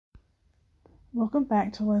Welcome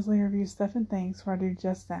back to Leslie Reviews Stuff and Things, where I do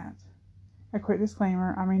just that. A quick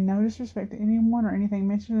disclaimer, I mean no disrespect to anyone or anything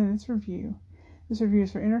mentioned in this review. This review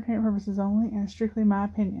is for entertainment purposes only and is strictly my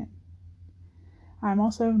opinion. I am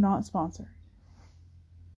also not sponsored.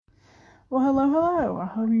 Well, hello. I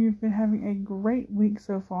hope you've been having a great week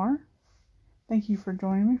so far. Thank you for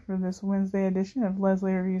joining me for this Wednesday edition of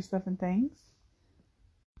Leslie Reviews Stuff and Things.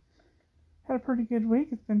 Had a pretty good week.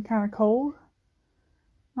 It's been kind of cold.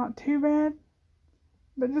 Not too bad,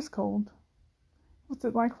 but just cold. What's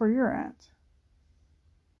it like where you're at?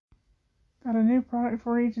 Got a new product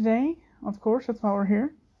for you today. Of course, that's why we're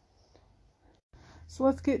here. So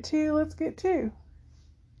let's get to.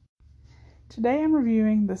 Today I'm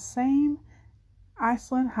reviewing the Same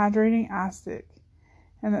Iceland Hydrating Eye Stick.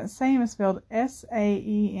 And that Same is spelled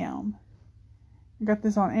S-A-E-M. I got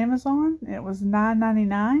this on Amazon. It was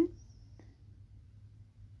 $9.99.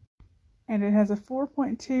 And it has a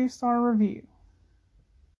 4.2 star review.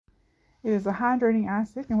 It is a hydrating eye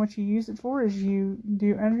stick, and what you use it for is you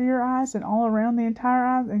do under your eyes and all around the entire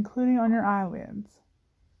eyes, including on your eyelids.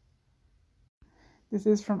 This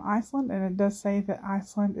is from Iceland, and it does say that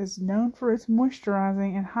Iceland is known for its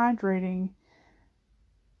moisturizing and hydrating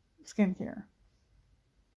skincare.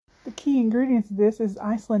 The key ingredients of this is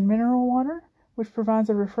Iceland mineral water, which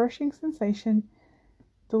provides a refreshing sensation,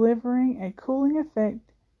 delivering a cooling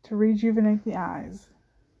effect to rejuvenate the eyes.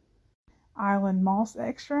 Island moss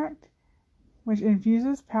extract, which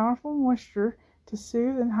infuses powerful moisture to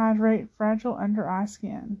soothe and hydrate fragile under-eye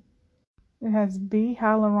skin. It has B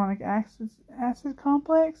hyaluronic acid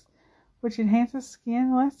complex, which enhances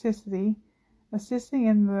skin elasticity, assisting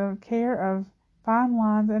in the care of fine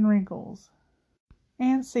lines and wrinkles.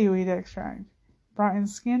 And seaweed extract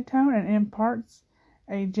brightens skin tone and imparts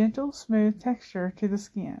a gentle, smooth texture to the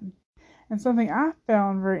skin. And something I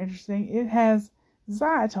found very interesting, it has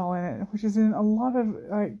xylitol in it, which is in a lot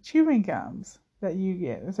of chewing gums that you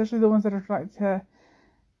get, especially the ones that are like to,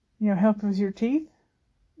 help with your teeth.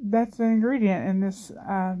 That's the ingredient in this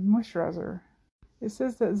moisturizer. It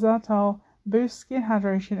says that xylitol boosts skin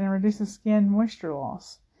hydration and reduces skin moisture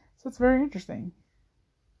loss. So it's very interesting.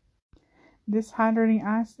 This hydrating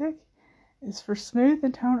eye stick is for smooth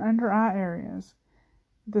and toned under eye areas.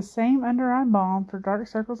 The Same under eye balm for dark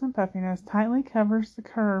circles and puffiness tightly covers the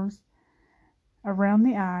curves around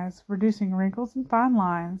the eyes, reducing wrinkles and fine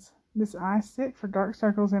lines. This eye stick for dark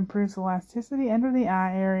circles improves elasticity under the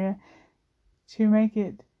eye area to make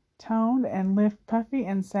it toned and lift puffy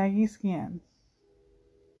and saggy skin.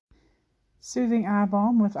 Soothing eye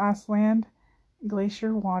balm with Iceland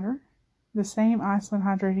glacier water. The Same Iceland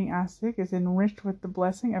hydrating eye stick is enriched with the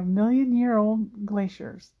blessing of million-year-old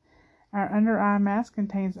glaciers. Our under eye mask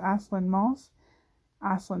contains Iceland moss,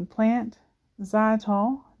 Iceland plant,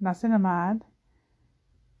 xylitol, niacinamide,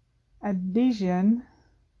 adhesion,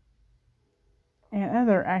 and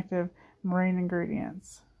other active marine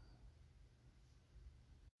ingredients.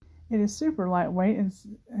 It is super lightweight and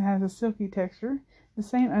has a silky texture. The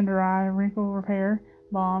Same under eye wrinkle repair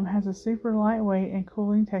balm has a super lightweight and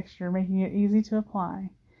cooling texture, making it easy to apply.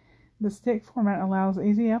 The stick format allows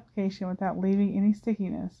easy application without leaving any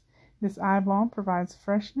stickiness. This eye balm provides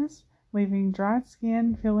freshness, leaving dried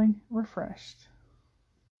skin feeling refreshed.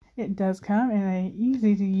 It does come in an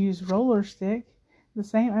easy-to-use roller stick. The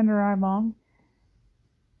Same under eye balm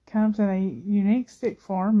comes in a unique stick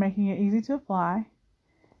form, making it easy to apply.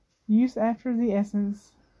 Use after the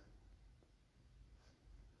essence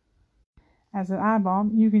as an eye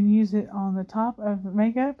balm. You can use it on the top of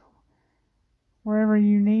makeup, wherever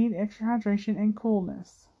you need extra hydration and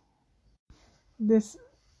coolness. This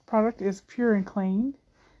product is pure and clean.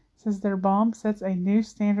 It says their balm sets a new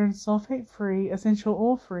standard: sulfate-free, essential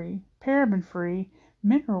oil-free, paraben-free,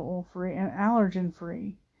 mineral oil-free, and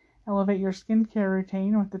allergen-free. Elevate your skincare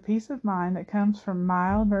routine with the peace of mind that comes from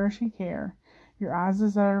mild, nourishing care. Your eyes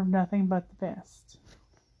deserve nothing but the best.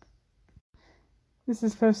 This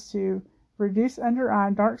is supposed to reduce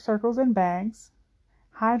under-eye dark circles and bags,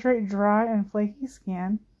 hydrate dry and flaky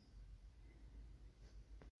skin.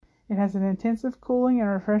 It has an intensive cooling and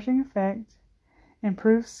refreshing effect,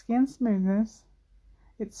 improves skin smoothness,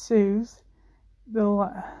 it soothes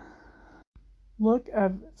the look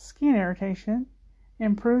of skin irritation,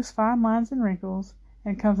 improves fine lines and wrinkles,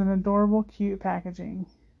 and comes in adorable, cute packaging.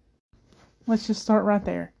 Let's just start right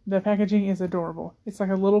there. The packaging is adorable. It's like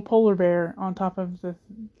a little polar bear on top of the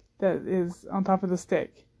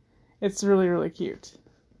stick. It's really, really cute.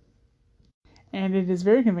 And it is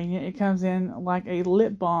very convenient. It comes in like a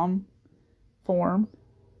lip balm form.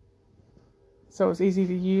 So it's easy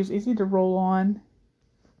to use, easy to roll on.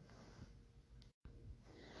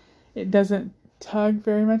 It doesn't tug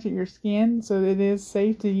very much at your skin, so it is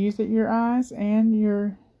safe to use at your eyes and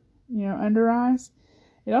your, under eyes.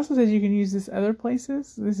 It also says you can use this other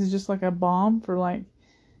places. This is just like a balm for like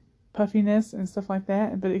puffiness and stuff like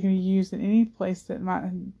that, but it can be used in any place that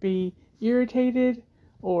might be irritated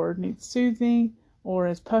or needs soothing or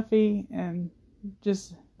is puffy and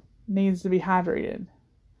just needs to be hydrated.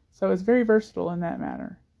 So it's very versatile in that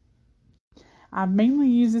matter. I mainly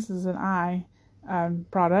use this as an eye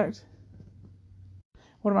product.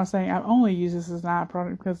 What am I saying? I only use this as an eye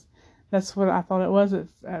product because that's what I thought it was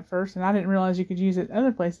at first, and I didn't realize you could use it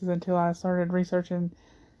other places until I started researching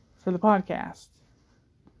for the podcast.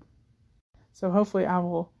 So hopefully I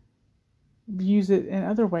will use it in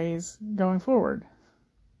other ways going forward.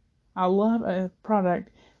 I love a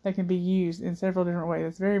product that can be used in several different ways.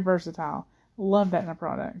 It's very versatile. Love that in a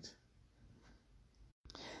product.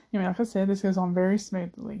 Like I said, this goes on very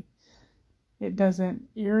smoothly. It doesn't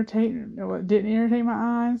irritate, it didn't irritate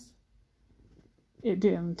my eyes. It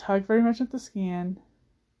didn't tug very much at the skin.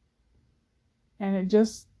 And it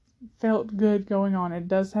just felt good going on. It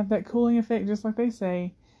does have that cooling effect, just like they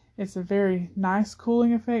say. It's a very nice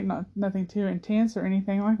cooling effect, nothing too intense or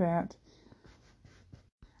anything like that.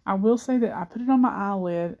 I will say that I put it on my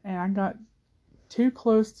eyelid and I got too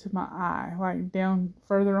close to my eye, like down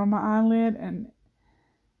further on my eyelid, and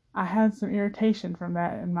I had some irritation from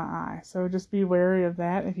that in my eye. So just be wary of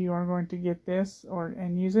that if you are going to get this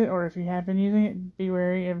and use it, or if you have been using it, be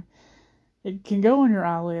wary of it. Can go on your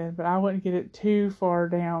eyelid, but I wouldn't get it too far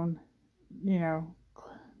down,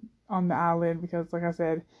 on the eyelid, because like I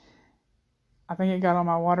said, I think it got on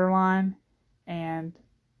my waterline and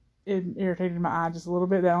it irritated my eye just a little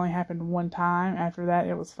bit. That only happened one time. After that,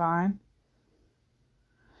 it was fine.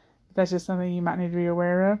 But that's just something you might need to be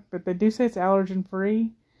aware of. But they do say it's allergen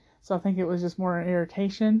free, so I think it was just more an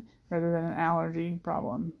irritation rather than an allergy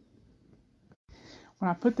problem. When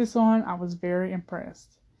I put this on, I was very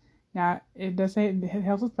impressed. Now, it does say it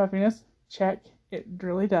helps with puffiness. Check. It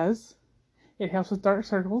really does. It helps with dark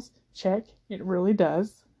circles. Check. It really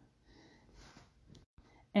does.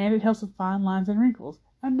 And it helps with fine lines and wrinkles.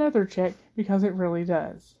 Another check, because it really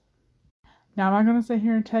does. Now, I'm not going to sit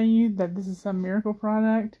here and tell you that this is some miracle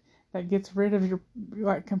product that gets rid of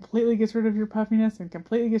completely gets rid of your puffiness and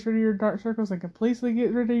completely gets rid of your dark circles and completely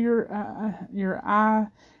gets rid of your eye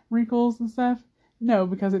wrinkles and stuff. No,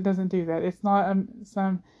 because it doesn't do that. It's not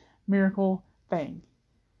some miracle thing.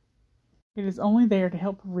 It is only there to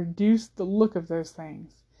help reduce the look of those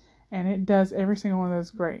things. And it does every single one of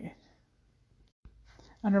those great.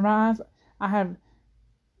 Under my eyes, I have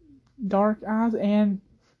dark eyes and,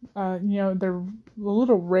 they're a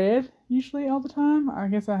little red usually all the time. I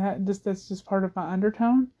guess that's just part of my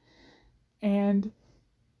undertone. And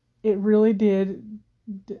it really did,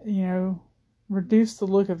 reduce the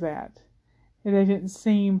look of that. They didn't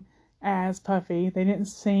seem as puffy. They didn't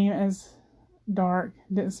seem as dark.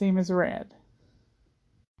 Didn't seem as red.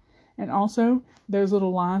 And also, those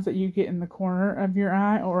little lines that you get in the corner of your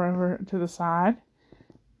eye or over to the side,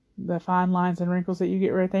 the fine lines and wrinkles that you get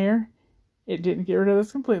right there, it didn't get rid of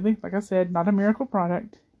those completely. Like I said, not a miracle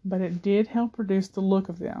product, but it did help reduce the look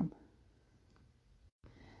of them.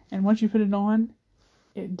 And once you put it on,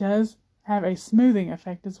 it does have a smoothing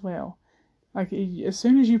effect as well. Like as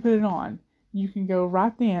soon as you put it on, you can go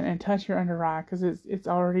right then and touch your under eye because it's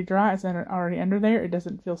already dry. It's already under there. It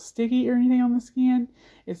doesn't feel sticky or anything on the skin.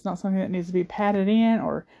 It's not something that needs to be patted in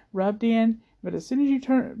or rubbed in. But as soon as you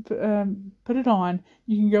put it on,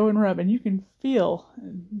 you can go and rub, and you can feel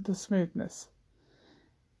the smoothness.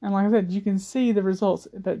 And like I said, you can see the results,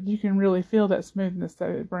 but you can really feel that smoothness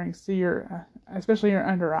that it brings to your, especially your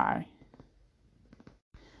under eye.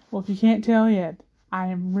 Well, if you can't tell yet, I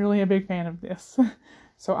am really a big fan of this.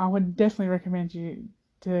 So I would definitely recommend you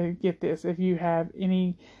to get this if you have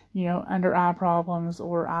any, under eye problems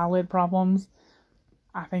or eyelid problems.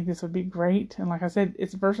 I think this would be great. And like I said,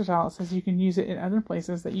 it's versatile. It says you can use it in other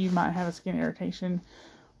places that you might have a skin irritation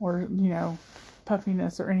or,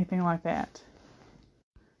 puffiness or anything like that.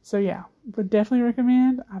 So yeah, would definitely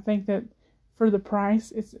recommend. I think that for the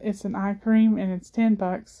price, it's an eye cream and it's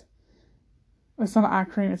 $10. It's not an eye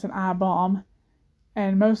cream, it's an eye balm.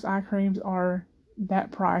 And most eye creams are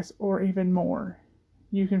that price or even more.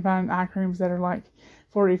 You can find eye creams that are like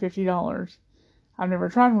 $40, $50. I've never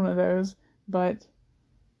tried one of those, but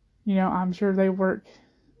I'm sure they work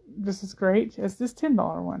just as great as this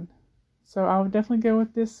 $10 one. So I would definitely go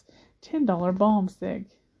with this $10 balm stick.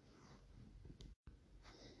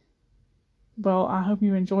 Well, I hope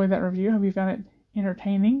you enjoyed that review. I hope you found it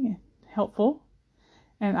entertaining and helpful.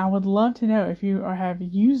 And I would love to know if you have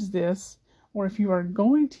used this or if you are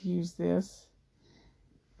going to use this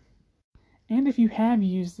And if you have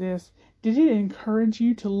used this, did it encourage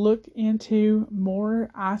you to look into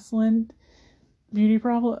more Iceland beauty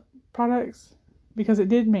products? Because it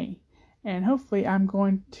did me. And hopefully I'm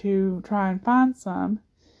going to try and find some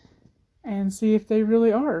and see if they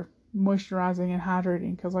really are moisturizing and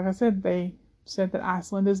hydrating. Because like I said, they said that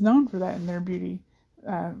Iceland is known for that in their beauty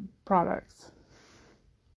products.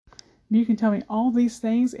 You can tell me all these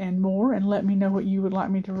things and more and let me know what you would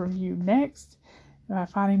like me to review next by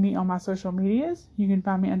finding me on my social medias. You can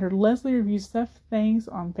find me under Leslie Reviews Stuff Things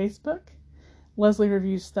on Facebook, Leslie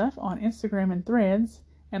Reviews Stuff on Instagram and Threads,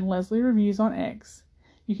 and Leslie Reviews on X.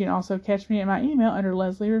 You can also catch me at my email under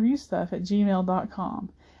lesliereviewstuff@gmail.com.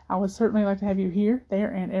 I would certainly like to have you here,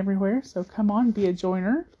 there, and everywhere, so come on, be a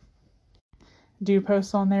joiner. Do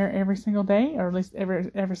post on there every single day, or at least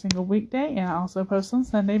every single weekday, and I also post on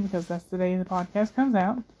Sunday because that's the day the podcast comes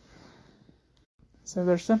out. So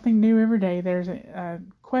there's something new every day. There's a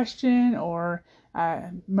question or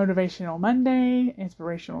a motivational Monday,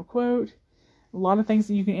 inspirational quote, a lot of things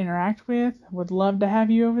that you can interact with. Would love to have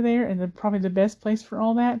you over there, and probably the best place for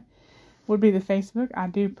all that would be the Facebook. I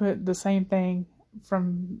do put the same thing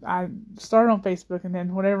I started on Facebook, and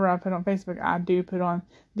then whatever I put on Facebook, I do put on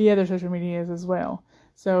the other social medias as well.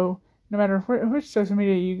 So no matter which social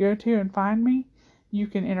media you go to and find me, you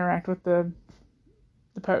can interact with the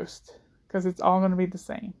post, because it's all going to be the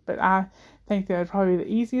same. But I think that probably the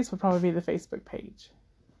easiest would probably be the Facebook page.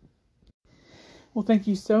 Well, thank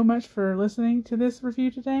you so much for listening to this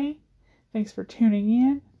review today. Thanks for tuning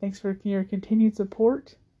in. Thanks for your continued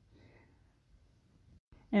support.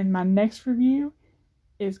 And my next review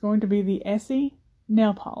is going to be the Essie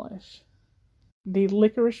nail polish. The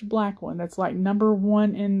licorice black one that's like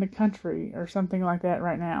 #1 in the country or something like that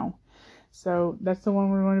right now. So that's the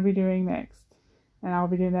one we're going to be doing next. And I'll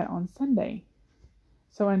be doing that on Sunday.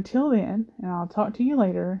 So until then, and I'll talk to you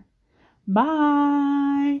later.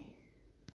 Bye!